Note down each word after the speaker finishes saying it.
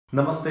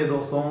Namaste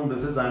doston,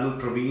 this is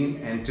Anil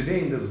Praveen, and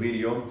today in this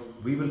video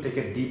we will take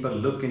a deeper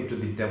look into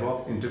the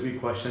DevOps interview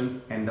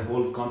questions and the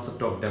whole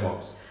concept of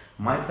DevOps.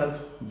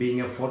 Myself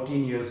being a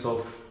 14 years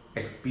of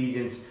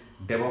experienced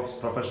DevOps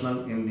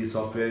professional in the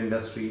software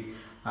industry,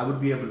 I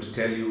would be able to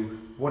tell you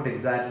what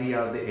exactly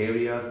are the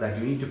areas that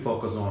you need to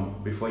focus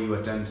on before you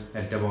attend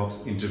a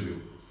DevOps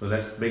interview. So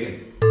let's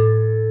begin.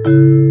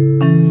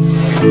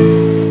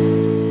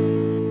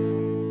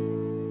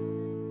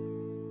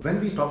 When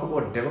we talk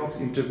about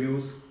DevOps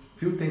interviews,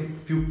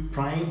 few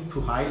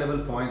high level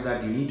points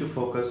that you need to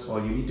focus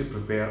or you need to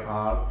prepare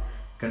are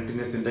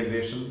continuous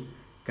integration,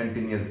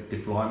 continuous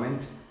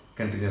deployment,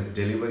 continuous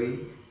delivery,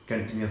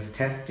 continuous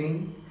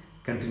testing,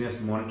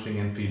 continuous monitoring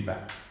and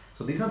feedback.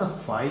 So these are the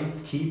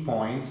 5 key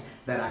points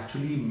that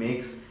actually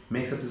makes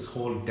up this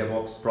whole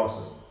DevOps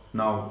process.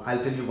 Now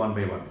I'll tell you one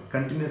by one.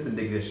 Continuous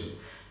integration.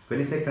 When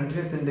you say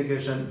continuous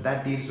integration,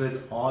 that deals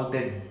with all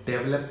the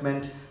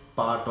development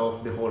part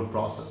of the whole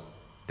process.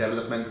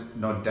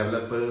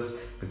 Developers,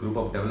 the group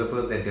of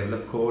developers, they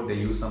develop code, they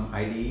use some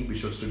IDE,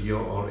 Visual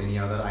Studio or any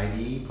other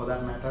IDE for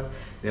that matter.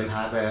 They'll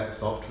have a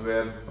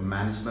software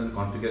management,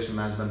 configuration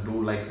management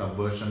tool like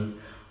Subversion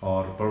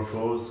or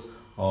Perforce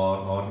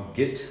or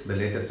Git. The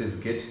latest is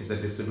Git, it's a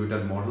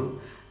distributed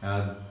model.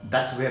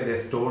 That's where they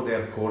store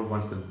their code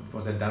once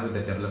they're done with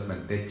the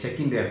development. They check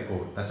in their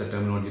code, that's a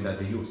terminology that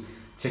they use.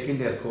 Check in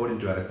their code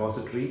into a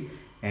repository,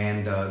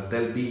 and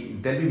they'll be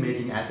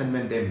making, as and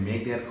when they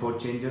make their code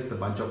changes, the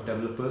bunch of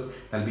developers,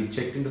 they'll be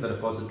checked into the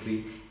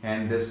repository,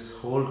 and this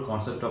whole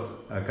concept of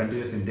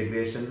continuous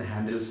integration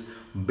handles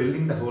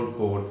building the whole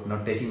code,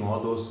 not taking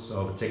all those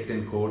checked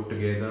in code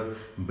together,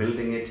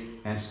 building it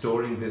and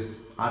storing this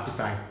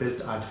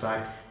built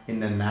artifact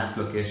in a NAS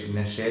location,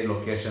 in a shared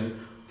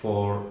location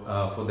for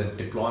the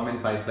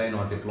deployment pipeline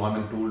or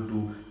deployment tool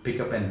to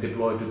pick up and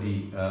deploy to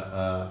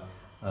the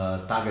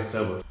target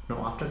server.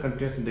 Now, after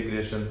continuous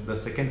integration, the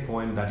second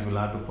point that you will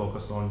have to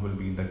focus on will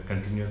be the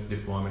continuous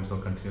deployments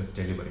or continuous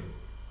delivery.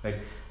 Right?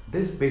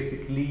 This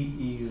basically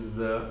is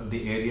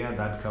the area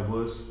that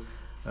covers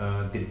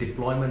the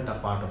deployment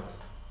part of it.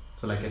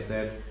 So like I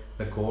said,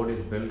 the code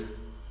is built.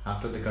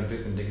 After the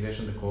continuous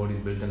integration, the code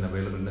is built and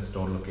available in a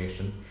stored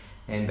location,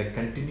 and the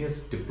continuous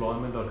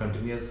deployment or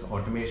continuous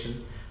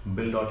automation,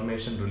 build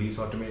automation, release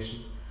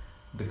automation,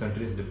 the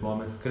continuous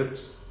deployment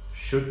scripts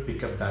should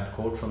pick up that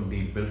code from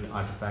the built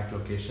artifact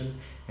location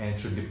and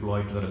should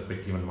deploy to the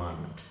respective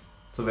environment.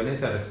 So when I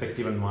say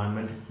respective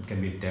environment, it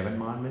can be dev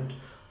environment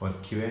or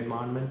QA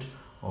environment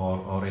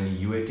or any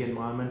UAT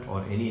environment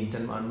or any int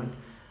environment.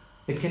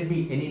 It can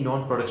be any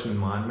non-production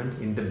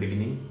environment in the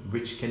beginning,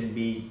 which can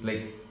be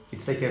like,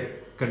 it's like a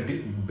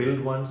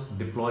build once,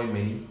 deploy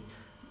many.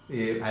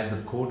 As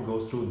the code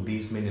goes through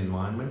these many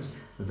environments,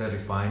 there's a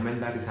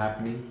refinement that is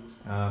happening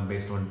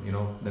based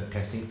on the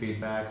testing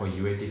feedback or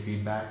UAT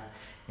feedback,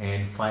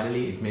 and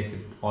finally it makes it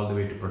all the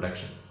way to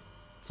production.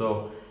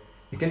 So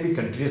it can be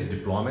continuous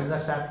deployment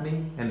that's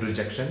happening and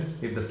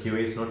rejections if the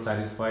QA is not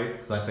satisfied,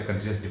 so that's a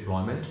continuous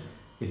deployment.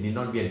 It need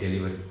not be a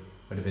delivery,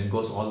 but if it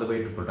goes all the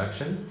way to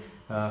production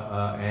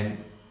and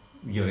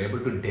you're able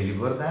to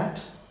deliver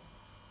that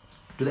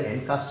to the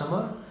end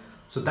customer,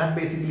 so that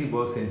basically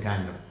works in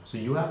tandem. So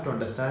you have to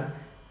understand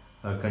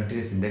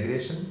continuous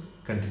integration,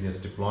 continuous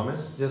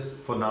deployments.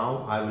 Just for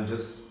now, I will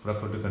just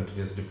refer to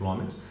continuous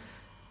deployments.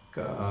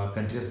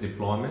 Continuous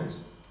deployments,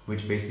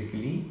 which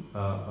basically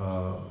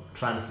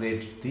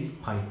translate the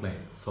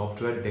pipeline,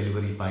 software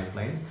delivery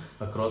pipeline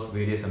across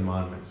various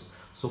environments.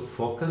 So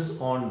focus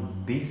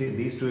on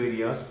these two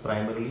areas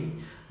primarily,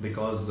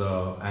 because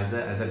as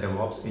a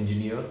DevOps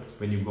engineer,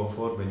 when you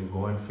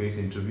go and face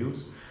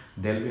interviews,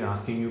 they'll be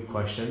asking you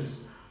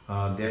questions.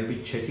 They'll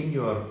be checking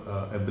your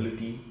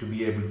ability to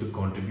be able to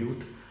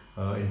contribute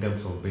in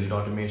terms of build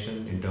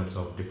automation, in terms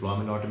of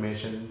deployment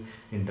automation,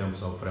 in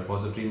terms of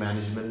repository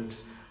management,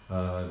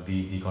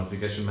 the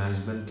configuration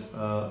management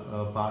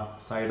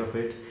side of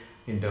it,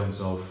 in terms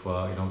of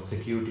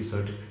security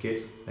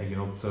certificates, like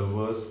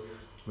servers.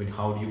 I mean,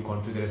 how do you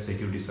configure a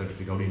security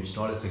certificate? How do you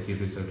install a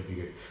security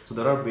certificate? So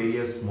there are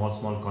various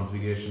small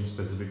configurations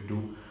specific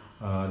to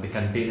the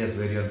containers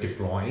where you are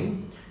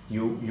deploying.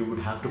 You would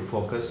have to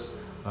focus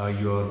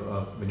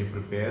when you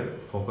prepare,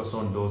 focus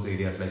on those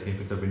areas. Like if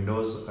it's a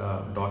Windows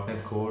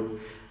 .NET code,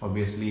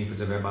 obviously if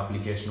it's a web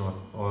application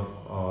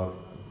or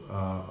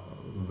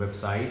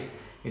website,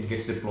 it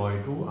gets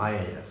deployed to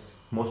IIS,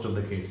 most of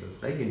the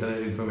cases, like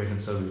Internet Information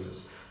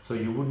Services. So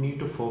you would need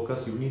to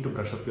focus, you need to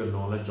brush up your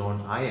knowledge on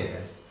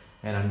IIS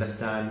and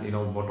understand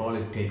what all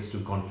it takes to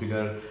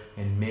configure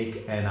and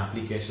make an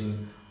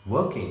application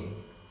working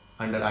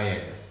under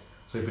IIS.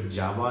 So if it's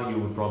Java, you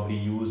would probably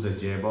use a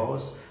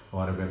JBoss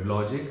or a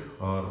WebLogic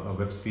or a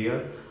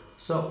WebSphere.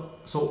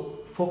 So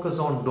focus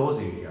on those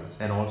areas.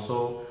 And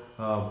also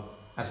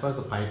as far as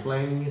the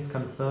pipelining is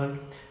concerned,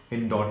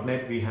 in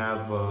 .NET we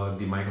have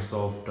the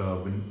Microsoft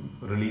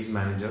Release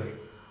Manager,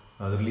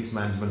 the release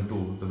management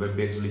tool, the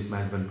web-based release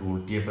management tool,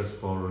 TFS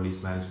for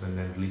release management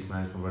and release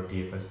management for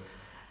TFS,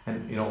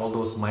 and all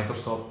those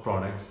Microsoft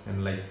products,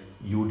 and like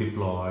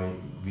udeploy,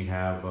 we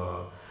have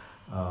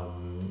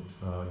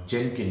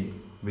Jenkins,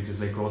 which is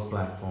like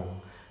cross-platform.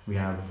 We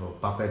have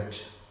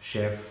Puppet,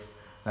 Chef,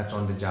 that's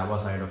on the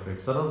Java side of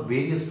it. So there are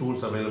various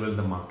tools available in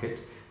the market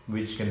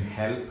which can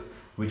help,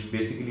 which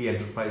basically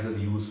enterprises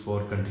use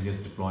for continuous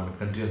deployment,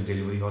 continuous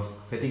delivery, or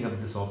setting up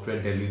the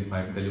software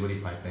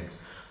delivery pipelines.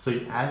 So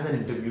as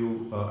an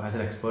as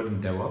an expert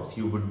in DevOps,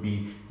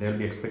 they'll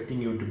be expecting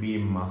you to be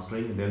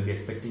mastering, they'll be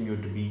expecting you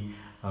to be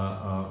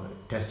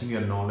testing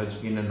your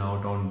knowledge in and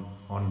out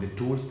on the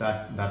tools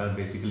that are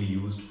basically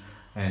used.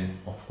 And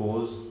of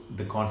course,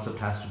 the concept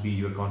has to be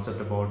your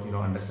concept about,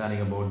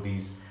 understanding about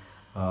these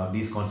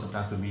concepts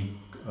has to be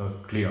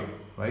clear,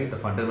 right? The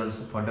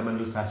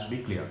fundamentals has to be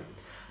clear.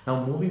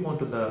 Now moving on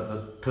to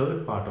the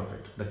third part of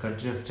it, the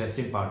continuous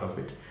testing part of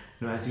it.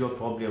 As you are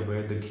probably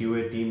aware, the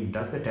QA team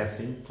does the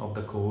testing of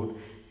the code,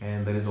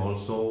 and there is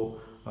also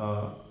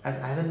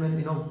as and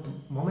when,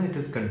 the moment it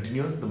is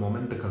continuous, the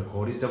moment the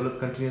code is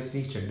developed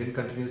continuously, checked in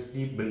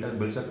continuously,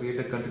 builds are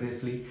created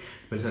continuously,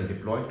 builds are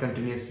deployed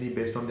continuously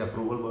based on the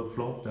approval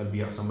workflow. There'll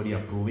be somebody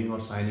approving or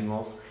signing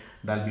off.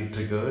 That'll be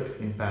triggered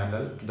in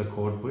parallel to the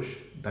code push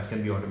that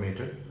can be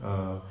automated,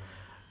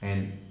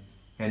 and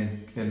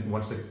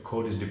once the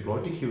code is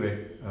deployed to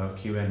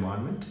QA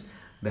environment,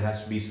 there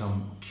has to be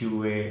some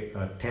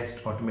QA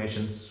test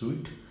automation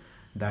suite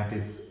that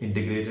is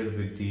integrated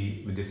with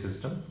the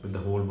system, with the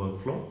whole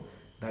workflow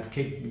that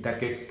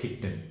gets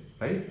kicked in,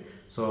 right?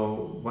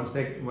 So once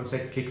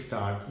they kick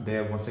out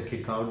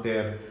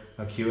their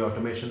QA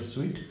automation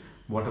suite,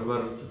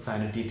 whatever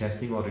sanity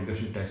testing or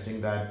regression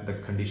testing, that the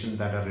conditions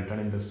that are written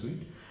in the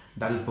suite,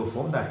 that will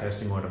perform that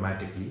testing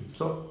automatically.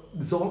 So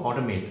it's all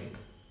automated.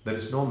 There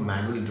is no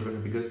manual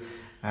intervention, because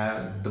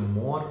the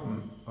more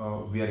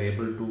we are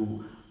able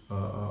to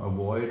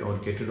avoid or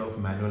get rid of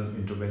manual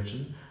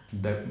intervention,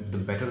 the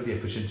better the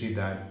efficiency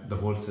that the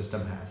whole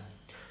system has.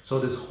 So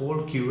this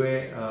whole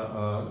QA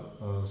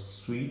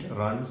suite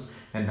runs,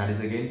 and that is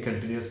again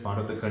continuous part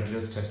of the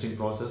continuous testing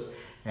process.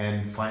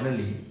 And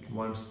finally,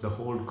 once the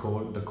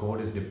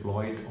code is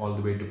deployed all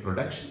the way to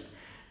production,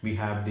 we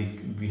have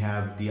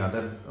the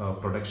other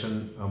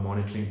production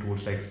monitoring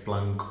tools like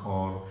Splunk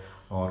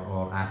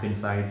or App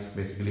Insights.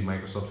 Basically,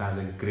 Microsoft has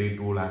a great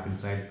tool, App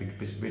Insights,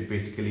 which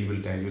basically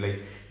will tell you,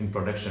 like in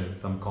production,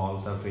 some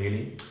calls are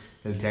failing.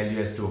 It'll tell you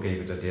as to, okay,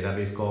 if it's a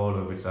database call,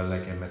 or if it's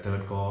like a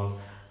method call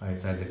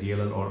inside the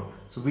DLL, or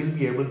so we'll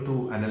be able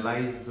to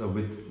analyze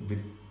with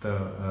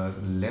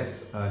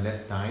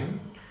less time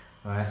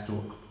as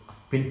to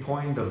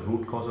pinpoint the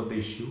root cause of the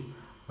issue.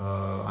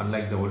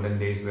 Unlike the olden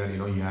days where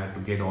you had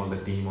to get all the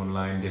team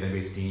online,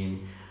 database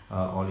team,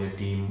 all your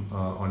team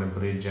on a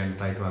bridge and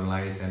try to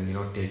analyze, and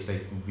it takes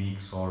like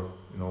weeks or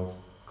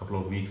couple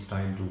of weeks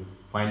time to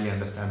finally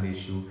understand the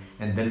issue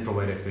and then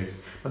provide a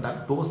fix.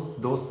 But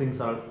those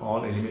things are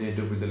all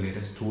eliminated with the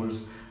latest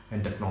tools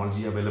and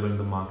technology available in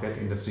the market,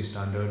 industry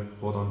standard,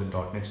 both on the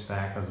 .NET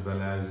stack as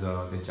well as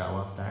the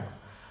Java stacks.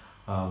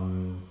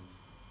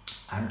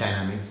 App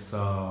Dynamics,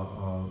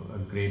 a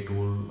great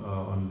tool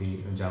on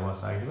the Java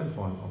side, even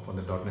for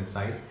the .NET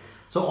side.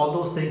 So all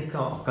those things,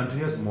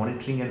 continuous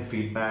monitoring and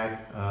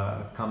feedback,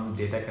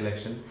 data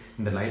collection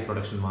in the live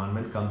production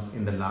environment comes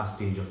in the last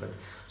stage of it.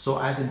 So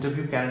as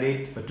interview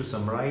candidate, to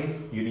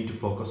summarize, you need to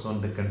focus on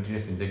the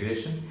continuous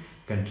integration,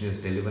 continuous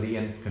delivery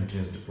and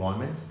continuous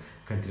deployments,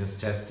 continuous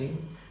testing,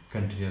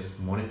 continuous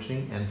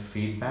monitoring and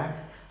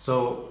feedback.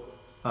 So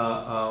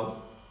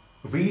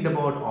read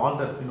about all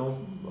the,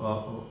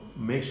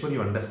 make sure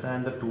you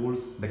understand the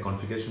tools, the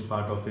configuration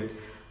part of it,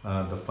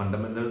 the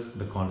fundamentals,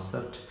 the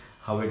concept,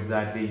 how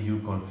exactly you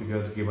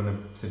configure given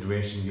a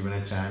situation, given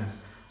a chance.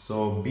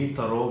 So be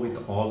thorough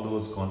with all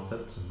those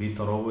concepts, be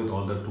thorough with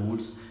all the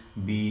tools,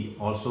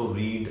 also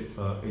read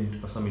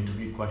some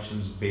interview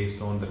questions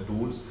based on the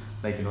tools,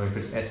 like if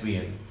it's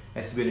SVN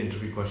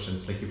interview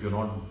questions, like if you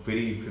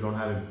don't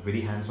have a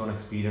very hands-on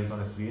experience on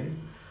SVN,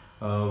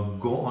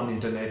 go on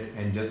internet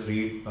and just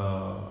read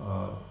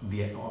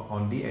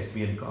on the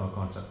SVN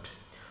concept.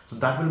 So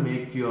that will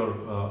make your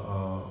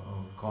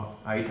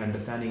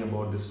understanding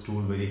about this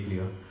tool very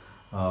clear.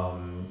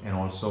 And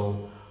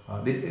also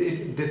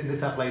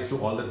this applies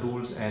to all the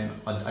tools and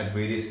at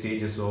various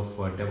stages of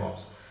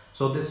DevOps.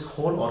 So this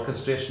whole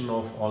orchestration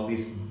of all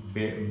these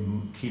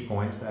key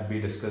points that we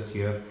discussed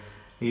here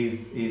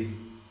is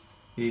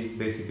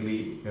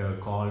basically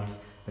called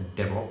the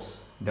DevOps.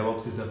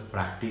 DevOps is a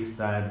practice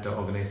that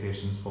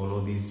organizations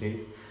follow these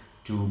days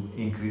to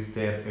increase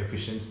their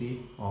efficiency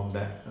of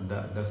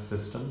the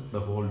system, the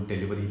whole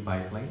delivery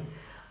pipeline,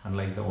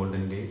 unlike the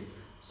olden days.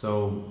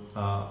 So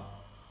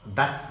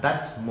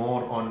that's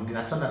more on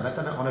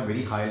on a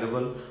very high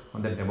level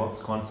on the DevOps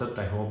concept.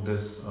 I hope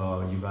this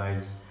you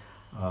guys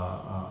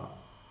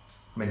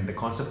the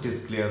concept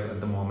is clear at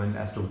the moment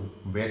as to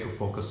where to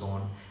focus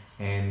on,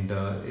 and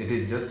it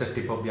is just a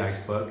tip of the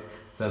iceberg.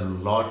 There's a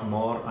lot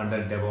more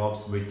under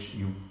DevOps, which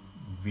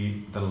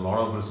there are a lot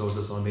of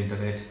resources on the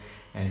internet,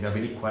 and if you have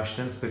any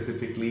questions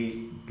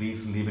specifically,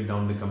 please leave it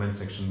down in the comment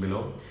section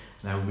below,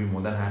 and I will be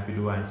more than happy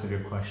to answer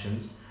your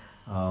questions.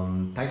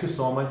 Thank you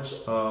so much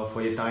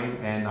for your time,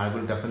 and I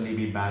will definitely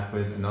be back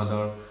with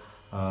another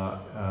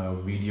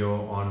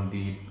video on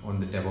the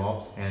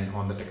DevOps and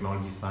on the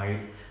technology side.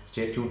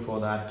 Stay tuned for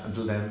that.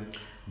 Until then,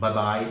 bye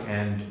bye.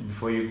 And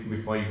before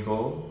you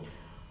go,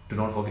 do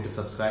not forget to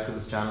subscribe to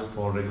this channel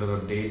for regular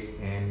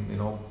updates, and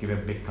give a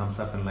big thumbs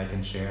up and like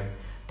and share.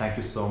 Thank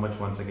you so much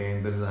once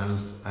again. This is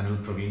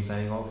Anil Praveen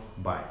signing off.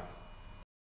 Bye.